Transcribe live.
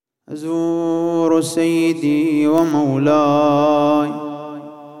أزور سيدي ومولاي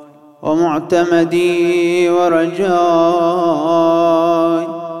ومعتمدي ورجاي،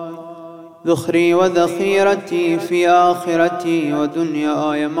 ذخري وذخيرتي في آخرتي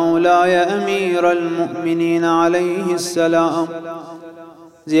ودنياي، مولاي أمير المؤمنين عليه السلام،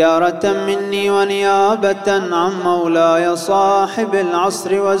 زيارة مني ونيابة عن مولاي صاحب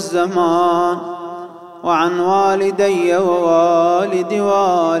العصر والزمان، وعن والدي ووالد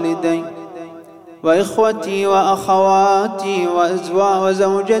والدي وإخوتي وأخواتي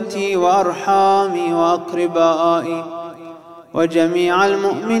وزوجتي وأرحامي وأقربائي وجميع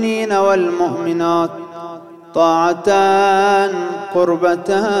المؤمنين والمؤمنات، طاعة قربة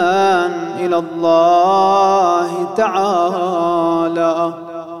إلى الله تعالى.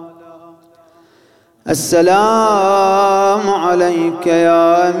 السلام عليك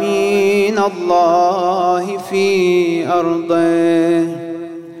يا أمين الله في أرضه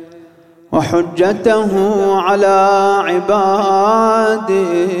وحجته على عباده.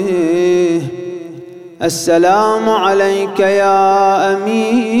 السلام عليك يا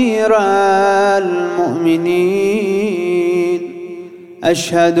أمير المؤمنين،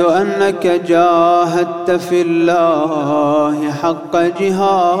 أشهد أنك جاهدت في الله حق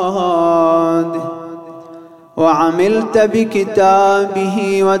جهاده، وعملت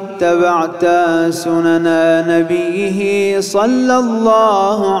بكتابه واتبعت سنن نبيه صلى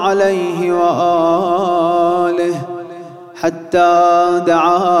الله عليه وآله، حتى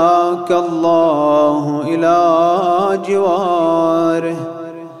دعاك الله إلى جواره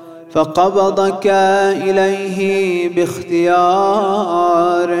فقبضك إليه باختياره،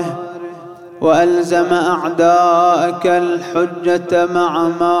 وألزم أعداءك الحجة مع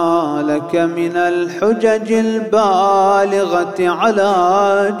ما لك من الحجج البالغة على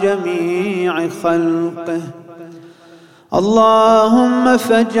جميع خلقه. اللهم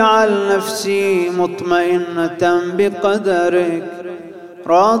فاجعل نفسي مطمئنة بقدرك،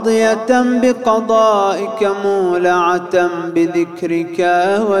 راضية بقضائك، مولعة بذكرك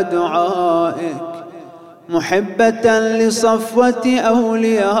ودعائك، محبة لصفوة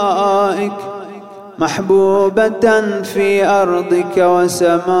أوليائك، محبوبة في أرضك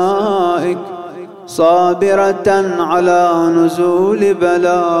وسمائك، صابرة على نزول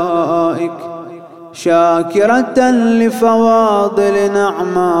بلائك، شاكرة لفواضل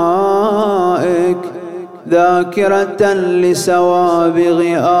نعمائك، ذاكرة لسوابغ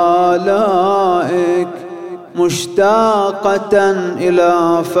آلائك، مشتاقة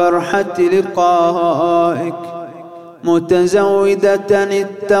إلى فرحة لقائك، متزودة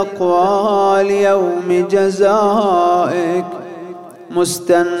التقوى ليوم جزائك،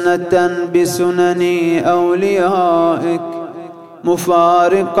 مستنة بسنن أوليائك،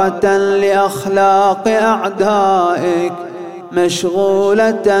 مفارقة لأخلاق أعدائك،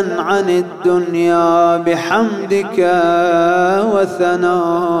 مشغولة عن الدنيا بحمدك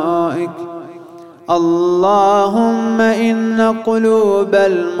وثنائك. اللهم إن قلوب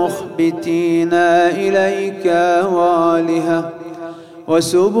المخبتين إليك والهة،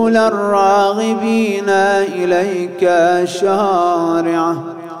 وسبل الراغبين إليك شارعة،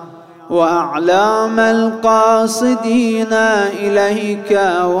 وأعلام القاصدين إليك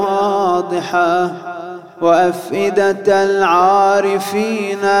واضحة، وأفئدة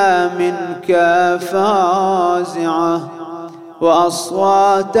العارفين منك فازعة،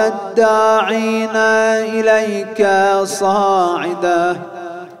 وأصوات الداعين إليك صاعدة،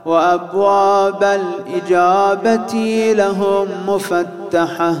 وأبواب الإجابة لهم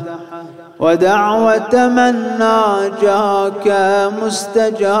مفتحة، ودعوة من ناجاك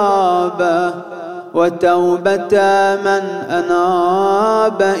مستجابة، وتوبة من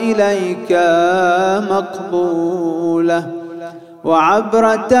أناب إليك مقبولة،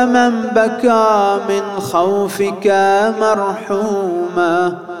 وعبرة من بكى من خوفك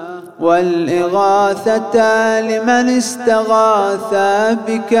مرحومة، والإغاثة لمن استغاث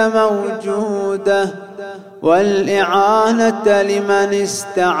بك موجودة، والإعانة لمن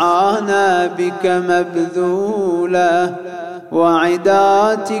استعان بك مبذولة،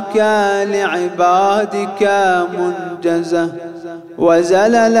 وعداتك لعبادك منجزة،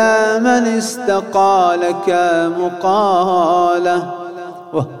 وزلل من استقالك مقالة،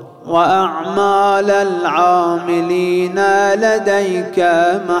 وأعمال العاملين لديك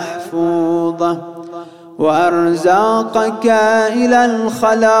محفوظة، وأرزاقك إلى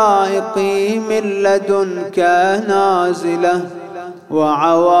الخلائق من لدنك نازلة،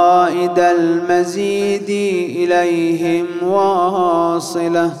 وعوائد المزيد إليهم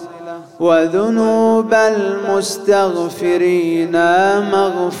واصلة، وذنوب المستغفرين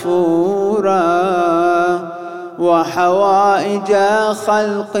مغفورا، وحوائج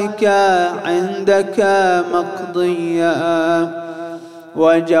خلقك عندك مقضية،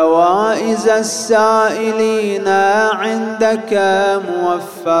 وجوائز السائلين عندك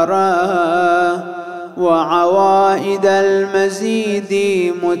موفرة، وعوائد المزيد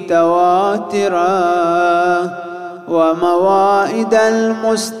متواترة، وموائد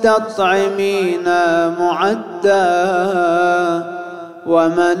المستطعمين معدة،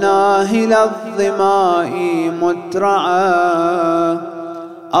 ومناهل الظماء مترعة.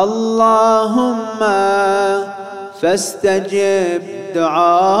 اللهم فاستجب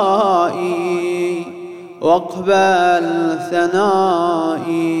دعائي واقبل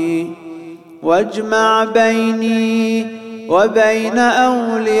ثنائي، واجمع بيني وبين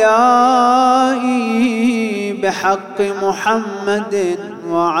أوليائي بحق محمد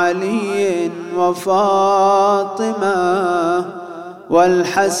وعلي وفاطمة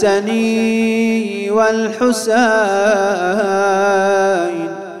والحسن والحسين،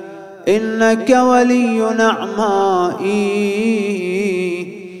 إنك ولي نعمائي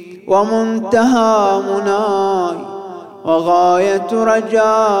ومنتهى مناي وغاية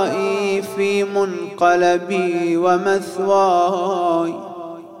رجائي في منقلبي ومثواي.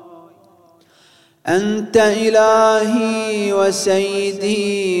 أنت إلهي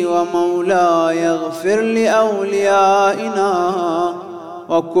وسيدي ومولاي، اغفر لأوليائنا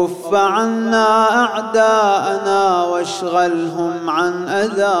وكف عنا أعداءنا واشغلهم عن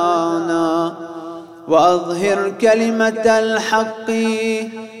أذانا، وأظهر كلمة الحق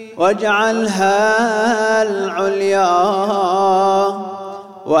واجعلها العليا،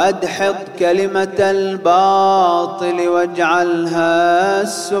 وأدحض كلمة الباطل واجعلها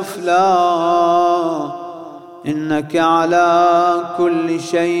السفلى، إنك على كل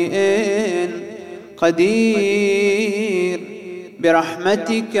شيء قدير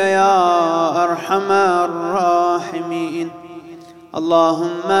برحمتك يا أرحم الراحمين.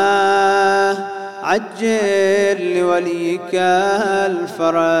 اللهم عجل لوليك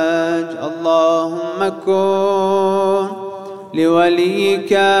الفرج، اللهم كن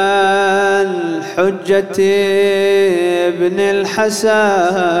لوليك الحجة ابن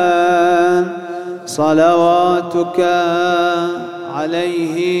الحسن صلواتك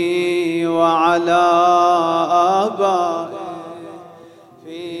عليه وعلى آبائه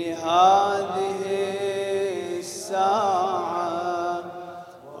في هذه الساعة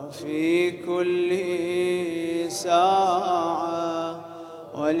وفي كل ساعة،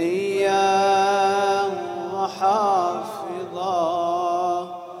 وليا وحافظا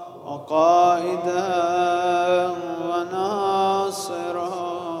وقائدا وناصرا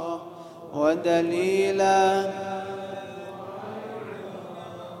ودليلا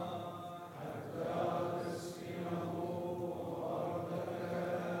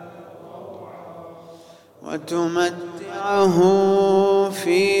وتمتعه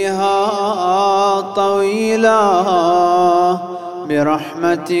فيها طويلا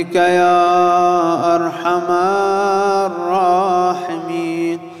برحمتك يا أرحم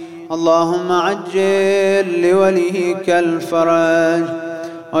الراحمين. اللهم عجل لوليك الفرج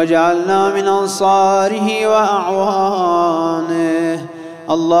واجعلنا من أنصاره وأعوانه.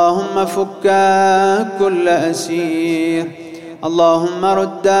 اللهم فك كل أسير، اللهم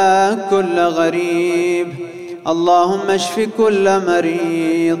رد كل غريب، اللهم اشف كل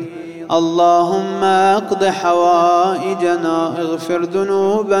مريض، اللهم اقض حوائجنا، اغفر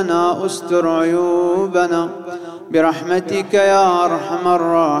ذنوبنا، استر عيوبنا برحمتك يا أرحم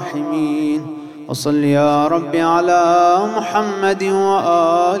الراحمين. وصل يا رب على محمد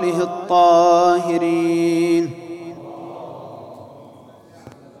وآله الطاهرين.